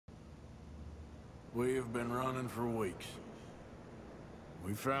We have been running for weeks.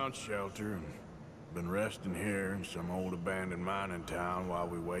 We found shelter and been resting here in some old abandoned mining town while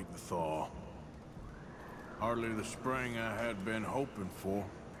we wait the thaw. Hardly the spring I had been hoping for.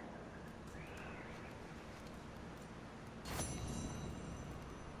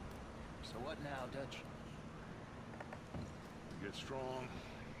 So what now, Dutch? We get strong,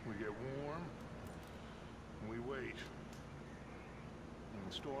 we get warm, and we wait. When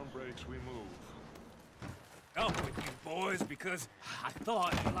the storm breaks, we move. Up with you boys, because I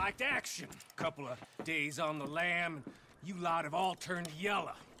thought you liked action. Couple of days on the lam, and you lot have all turned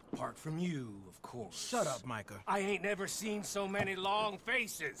yellow. Apart from you, of course. Shut up, Micah. I ain't never seen so many long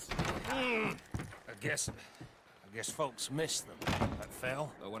faces. I guess folks miss them. That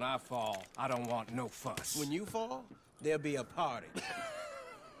fell. But when I fall, I don't want no fuss. When you fall, there'll be a party.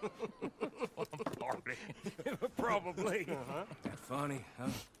 Party? Probably. That funny, huh?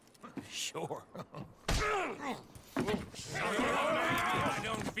 Sure. I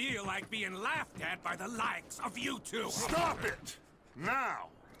don't feel like being laughed at by the likes of you two. Stop it! Now!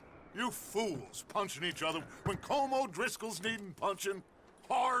 You fools punching each other when Colm O'Driscoll's needing punching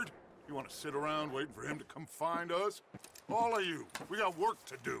hard. You want to sit around waiting for him to come find us? All of you, we got work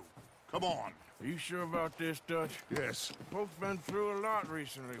to do. Come on. Are you sure about this, Dutch? Yes. Folks been through a lot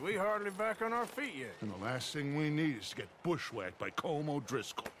recently. We hardly back on our feet yet. And the last thing we need is to get bushwhacked by Colm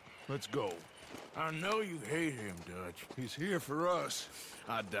O'Driscoll. Let's go. I know you hate him, Dutch. He's here for us.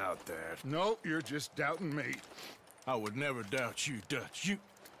 I doubt that. No, you're just doubting me. I would never doubt you, Dutch.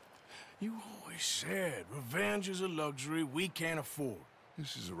 You always said revenge is a luxury we can't afford.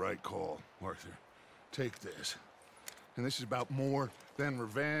 This is the right call, Arthur. Take this. And this is about more than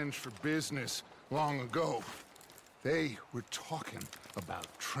revenge for business long ago. They were talking about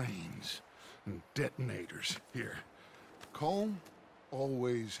trains and detonators here. Colm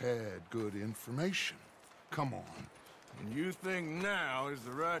always had good information. Come on. And you think now is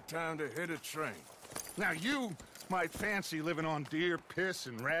the right time to hit a train? Now you might fancy living on deer piss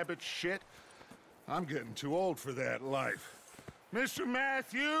and rabbit shit. I'm getting too old for that life. Mr.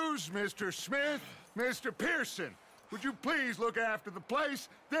 Matthews, Mr. Smith, Mr. Pearson, would you please look after the place?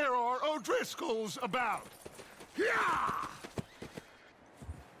 There are O'Driscolls about. Yeah!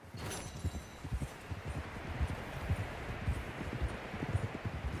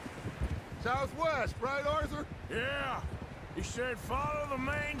 Southwest, right, Arthur? Yeah. He said follow the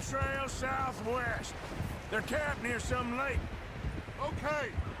main trail southwest. They're camped near some lake. Okay,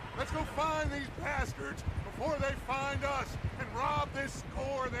 let's go find these bastards before they find us and rob this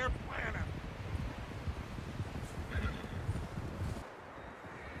score they're planning.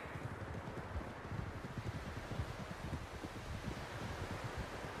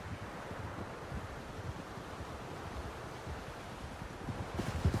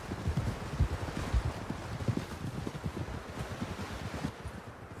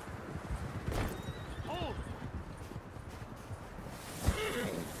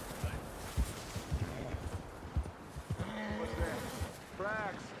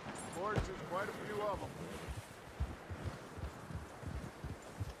 Tracks. Horses, quite a few of them.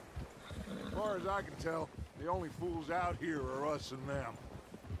 As far as I can tell, the only fools out here are us and them.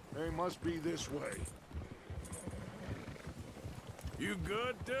 They must be this way. You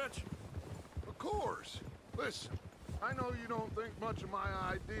good, Dutch? Of course. Listen, I know you don't think much of my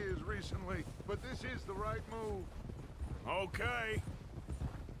ideas recently, but this is the right move. Okay.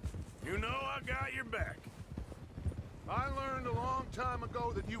 You know I got your back. I learned a long time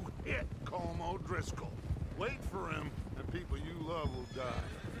ago that you hit Colm O'Driscoll. Wait for him, and people you love will die.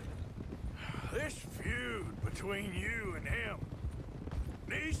 This feud between you and him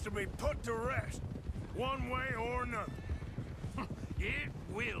needs to be put to rest, one way or another. It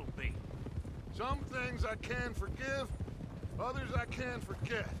will be. Some things I can forgive, others I can't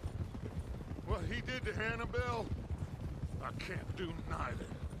forget. What he did to Annabelle, I can't do neither.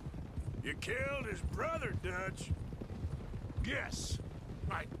 You killed his brother, Dutch. Yes,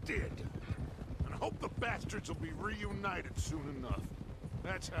 I did. And I hope the bastards will be reunited soon enough.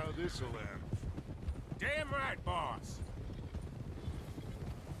 That's how this'll end. Damn right, boss.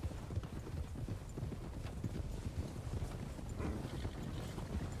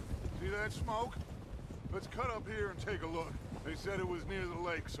 See that smoke? Let's cut up here and take a look. They said it was near the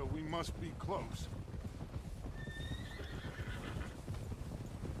lake, so we must be close.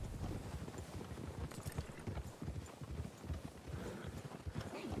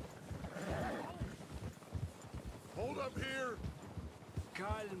 Hold up here.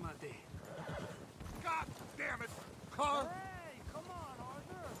 Cálmate. God damn it! Car! Hey, come on,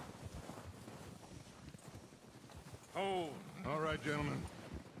 Arthur. Oh. All right, gentlemen.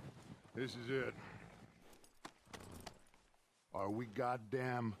 This is it. Are we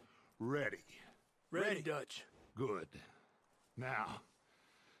goddamn ready? Ready, Dutch. Good. Now,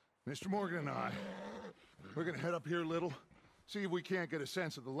 Mr. Morgan and I, we're gonna head up here a little, see if we can't get a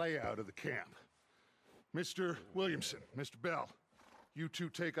sense of the layout of the camp. Mr. Williamson, Mr. Bell, you two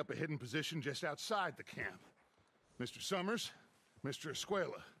take up a hidden position just outside the camp. Mr. Summers, Mr.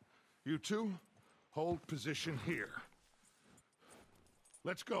 Escuela, you two hold position here.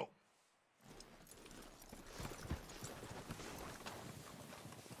 Let's go.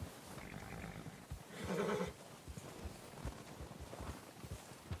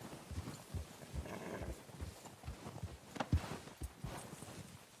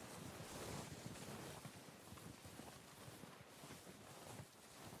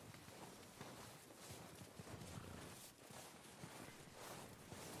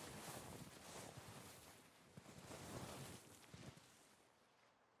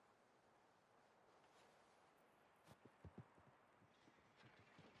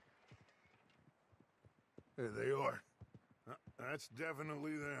 There they are. That's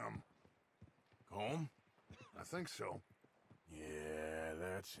definitely them. Home? I think so. Yeah,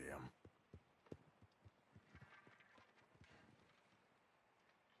 that's him.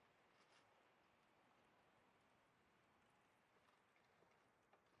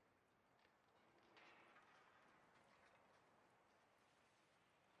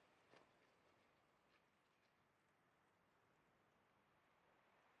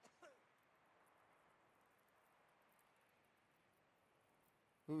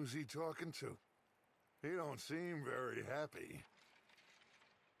 Who's he talking to? He don't seem very happy.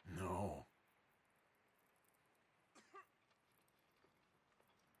 No.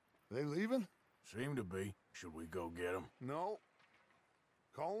 They leaving? Seem to be. Should we go get him? No.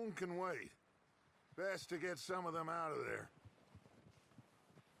 Colm can wait. Best to get some of them out of there.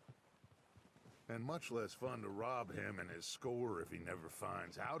 And much less fun to rob him and his score if he never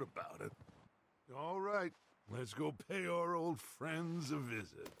finds out about it. All right, let's go pay our old friends a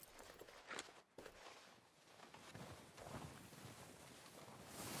visit.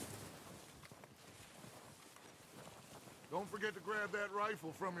 Don't forget to grab that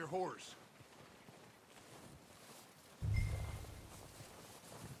rifle from your horse.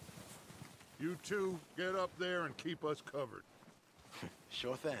 You two, get up there and keep us covered.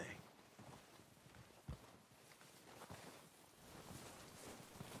 Sure thing.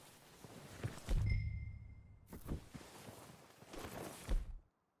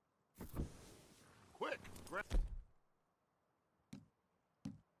 Quick, grab...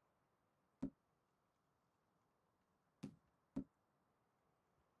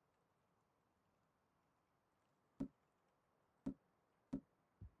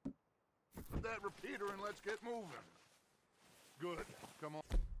 that repeater and let's get moving. Good. Come on.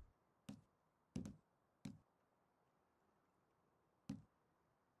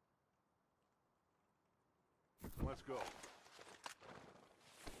 Let's go.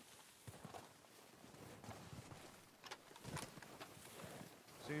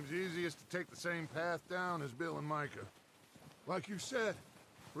 Seems easiest to take the same path down as Bill and Micah. Like you said,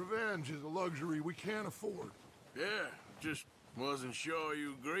 revenge is a luxury we can't afford. Yeah, just wasn't sure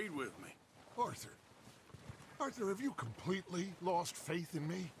you agreed with me. Arthur, have you completely lost faith in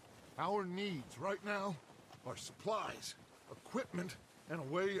me? Our needs right now are supplies, equipment, and a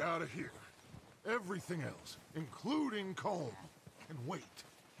way out of here. Everything else, including Colm, can wait.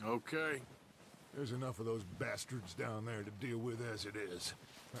 Okay. There's enough of those bastards down there to deal with as it is.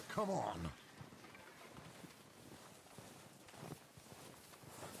 Now, come on.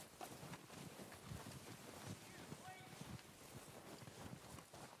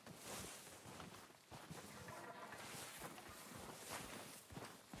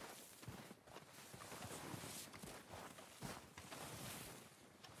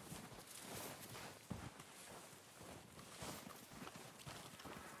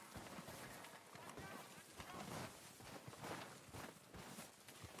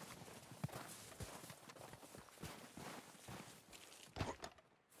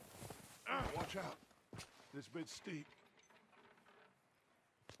 Watch out. This bit's steep.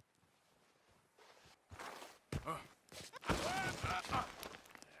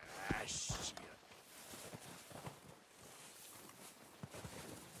 Shit.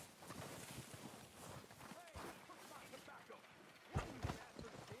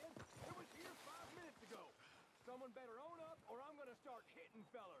 Someone better own up, or I'm gonna start hitting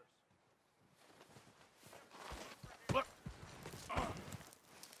fellers. Look.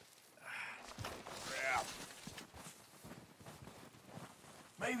 Crap.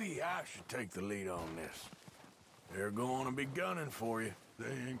 Maybe I should take the lead on this. They're going to be gunning for you.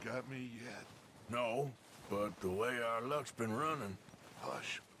 They ain't got me yet. No, but the way our luck's been running...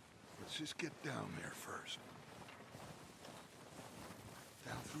 Hush. Let's just get down there first.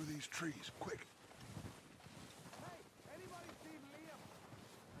 Down through these trees, quick. Hey, anybody seen Liam?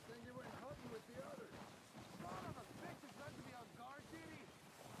 I think he went hunting with the others. Son of a bitch is meant to be on guard duty.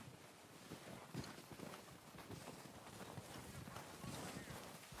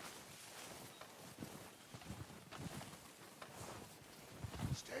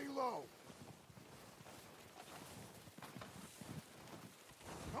 Stay low.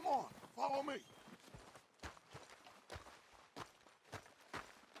 Come on, follow me.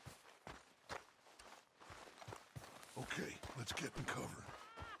 Okay, let's get in cover.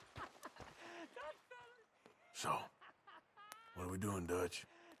 So, what are we doing, Dutch?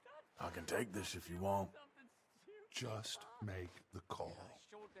 I can take this if you want. Just make the call.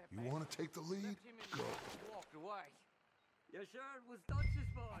 You want to take the lead? Go. Walked away. You sure it was Dutch's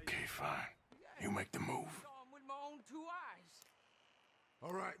boy? Okay, fine. You make the move. Saw him with my own 2 eyes.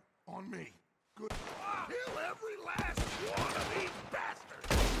 All right, on me. Good. Kill every last one of these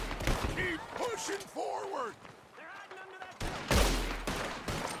bastards! Keep pushing forward! They're hiding under that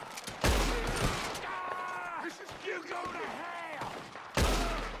This is you go to hell!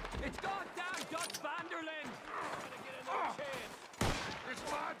 It's goddamn Dutch Vanderland! Gonna get another chance. It's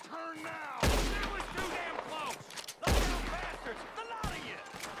my turn now! That was too damn close! Look down bastards! The lot of you!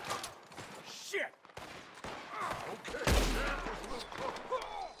 Shit! Okay, that was a little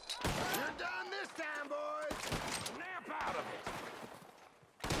close. You're done this time, boys. Snap out of it!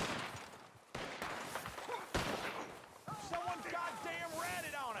 Someone's goddamn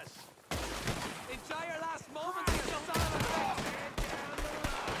ratted on us. Enjoy your last moment, you son of a bitch!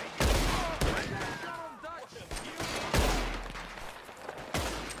 Dutch!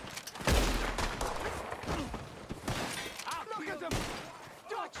 Look at them.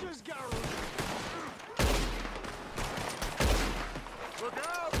 Dutch has got a... Look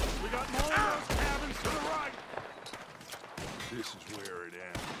out! We got more of those cabins to the right! This is where it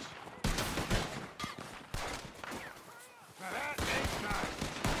ends. Now that ain't nice!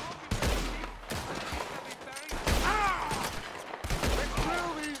 Let's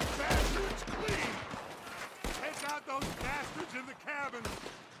drill these bastards clean! Take out those bastards in the cabin!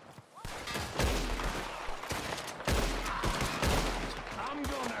 I'm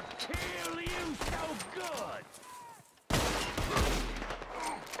gonna kill you so good.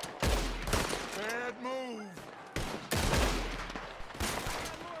 Bad move!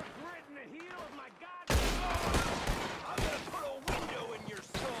 More grit in the heel of my goddamn... I'm gonna put a window in your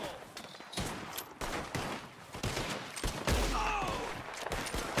skull.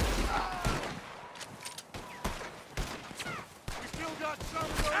 We still got some of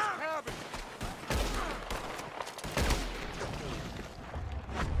those cabins!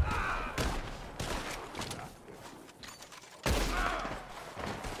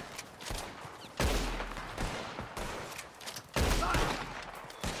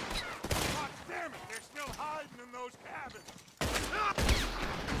 God damn it! They're still hiding in those cabins!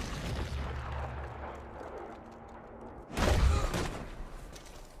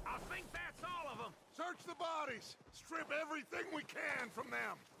 I think that's all of them. Search the bodies! Strip everything we can from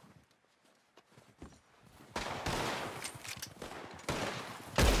them!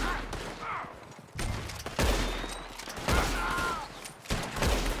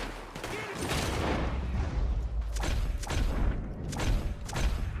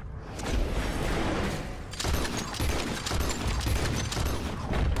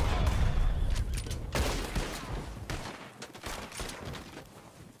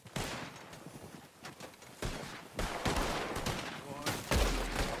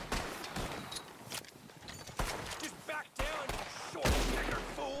 Just back down, you short-figured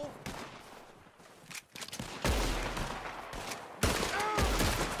fool.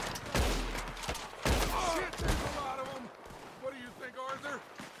 Shit, there's a lot of them! What do you think, Arthur?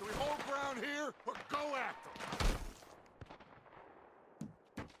 Should we hold ground here, or go after them?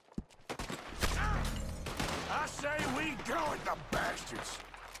 I say we go at the bastards.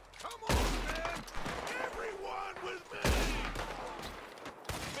 Come on, man! Everyone with me!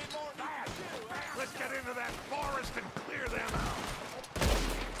 Let's get into that forest and clear them out!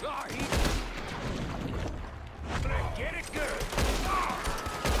 Sorry. Gonna get it good.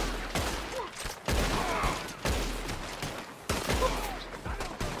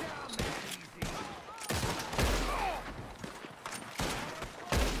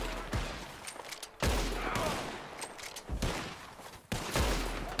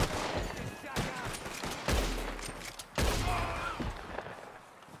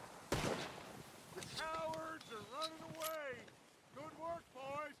 The cowards are running away! Go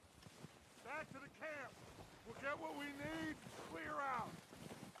get what we need, clear out.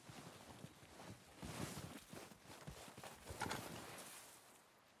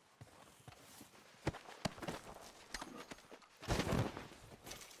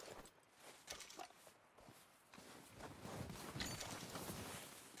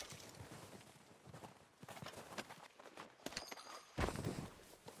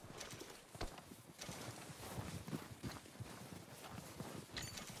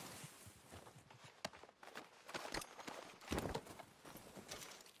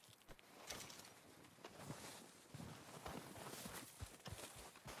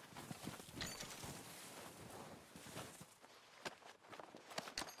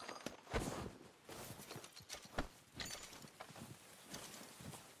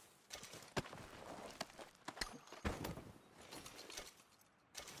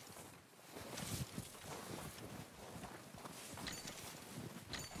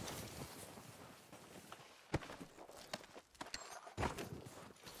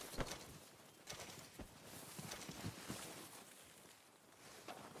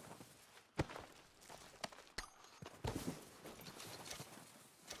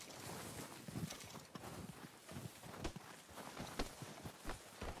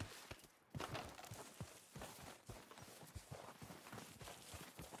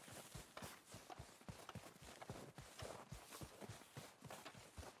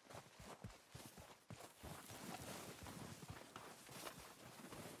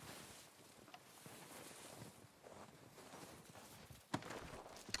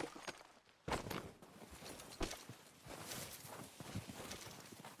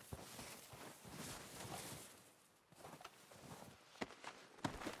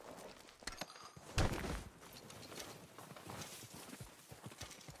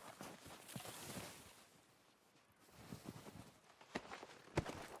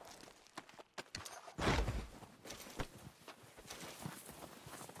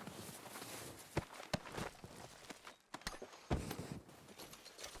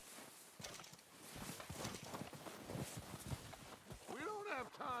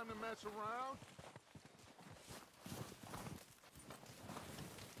 Time to mess around.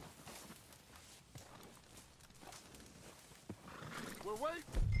 We're waiting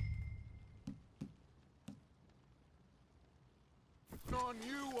on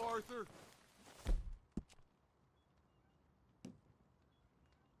you, Arthur.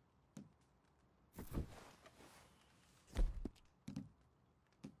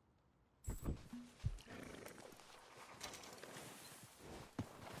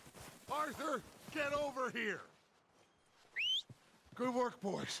 Arthur, get over here! Good work,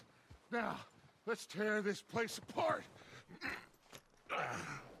 boys. Now, let's tear this place apart.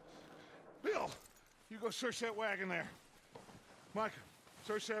 Bill, you go search that wagon there. Mike,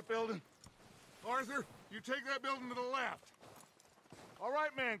 search that building. Arthur, you take that building to the left. All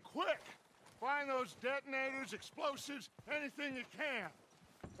right, man, quick! Find those detonators, explosives, anything you can.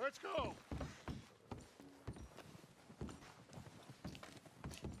 Let's go!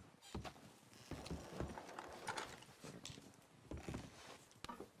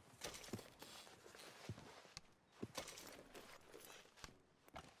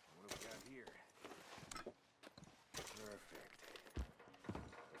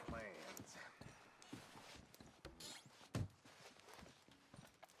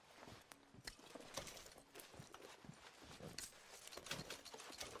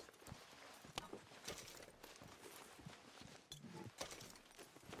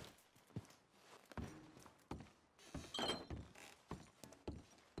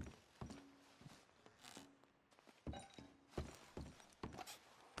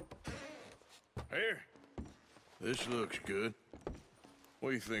 Here. This looks good.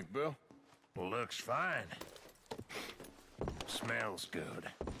 What do you think, Bill? Looks fine. Smells good.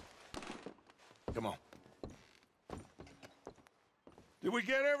 Come on. Did we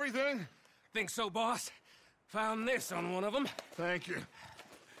get everything? Think so, boss? Found this on one of them. Thank you.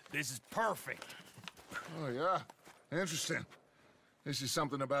 This is perfect. Oh, yeah? Interesting. This is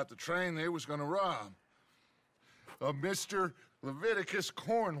something about the train they was gonna rob. A Mr. Leviticus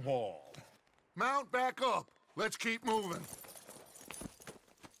Cornwall. Mount back up. Let's keep moving.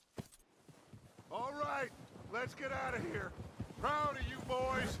 All right, let's get out of here. Proud of you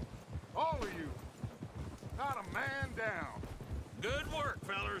boys. All of you. Not a man down. Good work,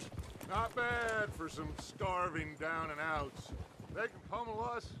 fellers. Not bad for some starving down and outs. They can pummel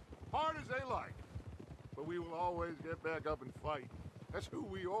us hard as they like. But we will always get back up and fight. That's who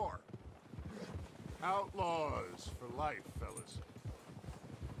we are. Outlaws for life, fellas.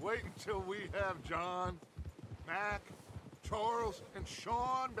 Wait until we have John, Mac, Charles, and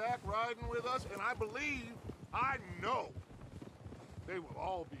Sean back riding with us, and I believe I know they will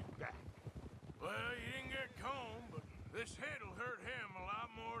all be back. Well, you didn't get Combe, but this hit'll hurt him a lot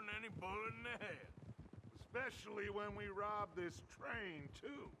more than any bullet in the head. Especially when we rob this train,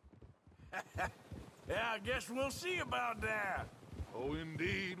 too. Yeah, I guess we'll see about that. Oh,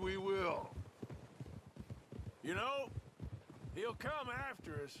 indeed we will. You know, he'll come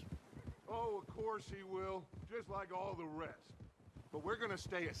after us. Oh, of course he will, just like all the rest. But we're gonna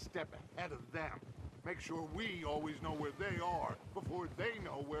stay a step ahead of them. Make sure we always know where they are before they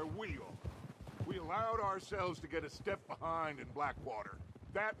know where we are. We allowed ourselves to get a step behind in Blackwater.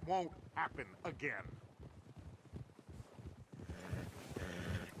 That won't happen again.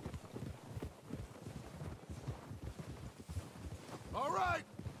 All right,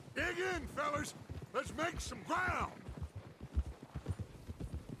 dig in, fellas. Let's make some ground.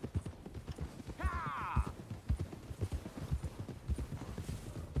 Ha!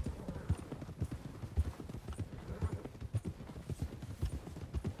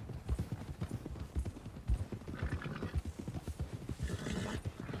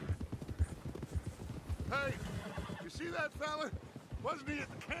 Hey, you see that fella? Wasn't he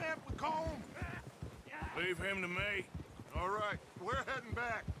at the camp with Combe? Leave him to me. All right, we're heading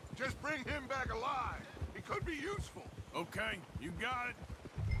back. Just bring him back alive. He could be useful. Okay, you got it.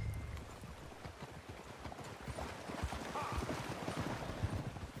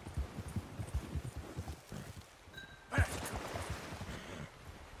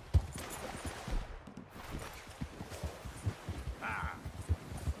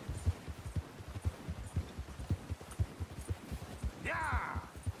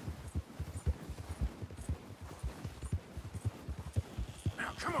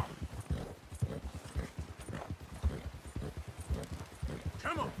 Come on!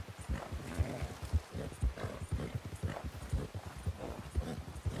 Come on!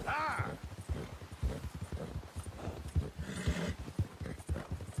 Ah!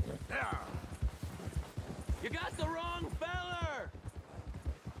 Yeah! You got the wrong feller!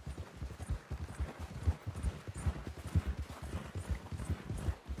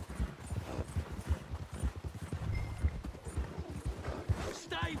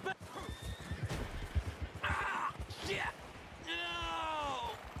 Stay back! Ah! Shit! No!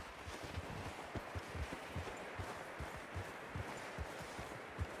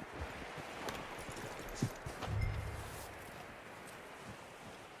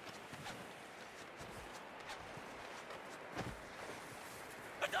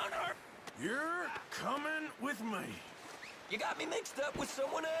 Don't hurt! You're coming with me. You got me mixed up with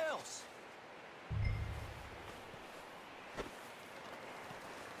someone else.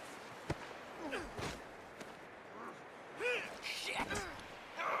 Shit!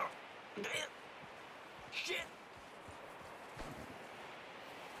 Shit!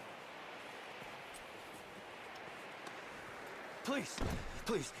 Please,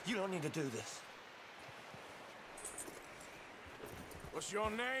 please, you don't need to do this. What's your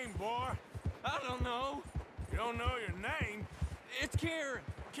name, boy? I don't know. You don't know your name? It's Kieran.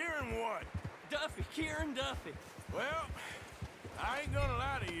 Kieran what? Duffy, Kieran Duffy. Well, I ain't gonna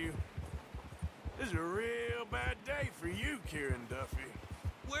lie to you. This is a real bad day for you, Kieran Duffy.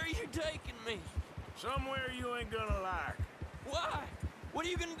 Where are you taking me? Somewhere you ain't gonna like. Why? What are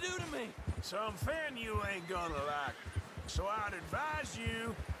you gonna do to me? Something you ain't gonna like. So I'd advise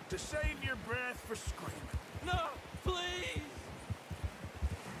you to save your breath for screaming. No, please!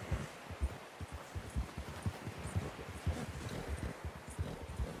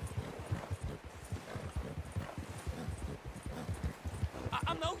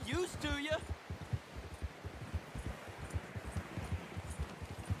 I'm no use to you.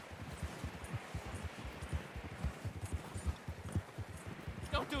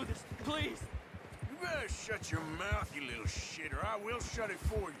 Don't do this, please. You better shut your mouth, you little shit, or I will shut it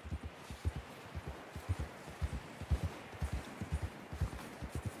for you.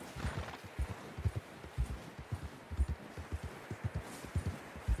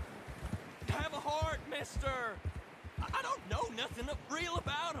 Have a heart, mister. I don't know nothing real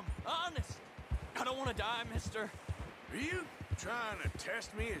about him, honest. I don't want to die, mister. Are you trying to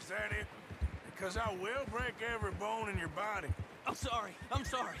test me, is that it? Because I will break every bone in your body. I'm sorry,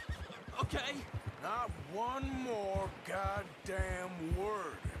 okay? Not one more goddamn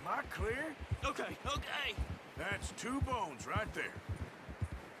word. Am I clear? Okay. That's 2 bones right there.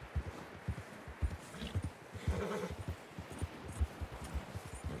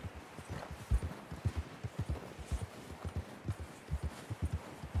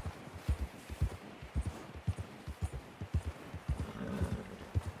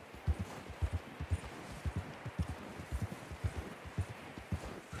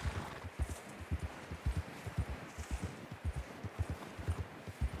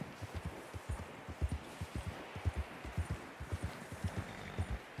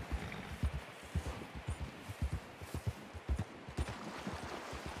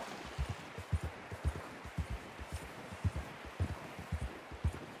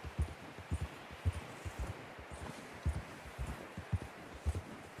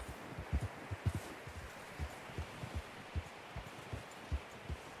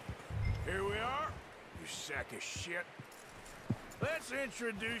 Here we are, you sack of shit. Let's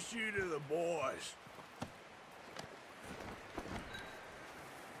introduce you to the boys.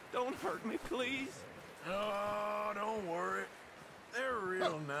 Don't hurt me, please. Oh, don't worry. They're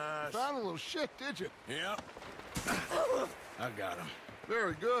real nice. Found a little shit, did you? Yep. I got him.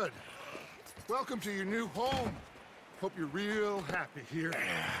 Very good. Welcome to your new home. Hope you're real happy here.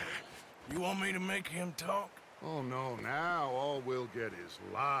 You want me to make him talk? Oh, no, now all we'll get is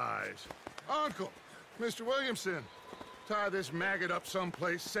lies. Uncle, Mr. Williamson, tie this maggot up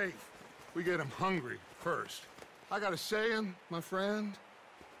someplace safe. We get him hungry first. I got a saying, my friend.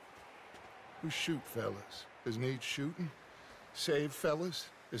 We shoot fellas as need shooting, save fellas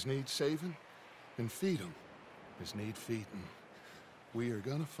as need saving, and feed them as need feeding. We are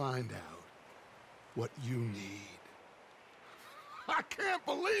gonna find out what you need. I can't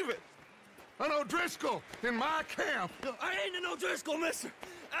believe it! An O'Driscoll in my camp! I ain't an O'Driscoll, mister!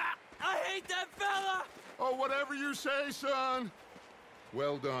 I hate that fella! Oh, whatever you say, son.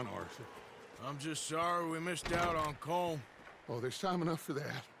 Well done, Arthur. I'm just sorry we missed out on Colm. Oh, there's time enough for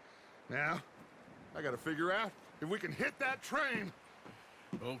that. Now, I gotta figure out if we can hit that train.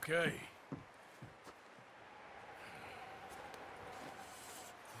 Okay,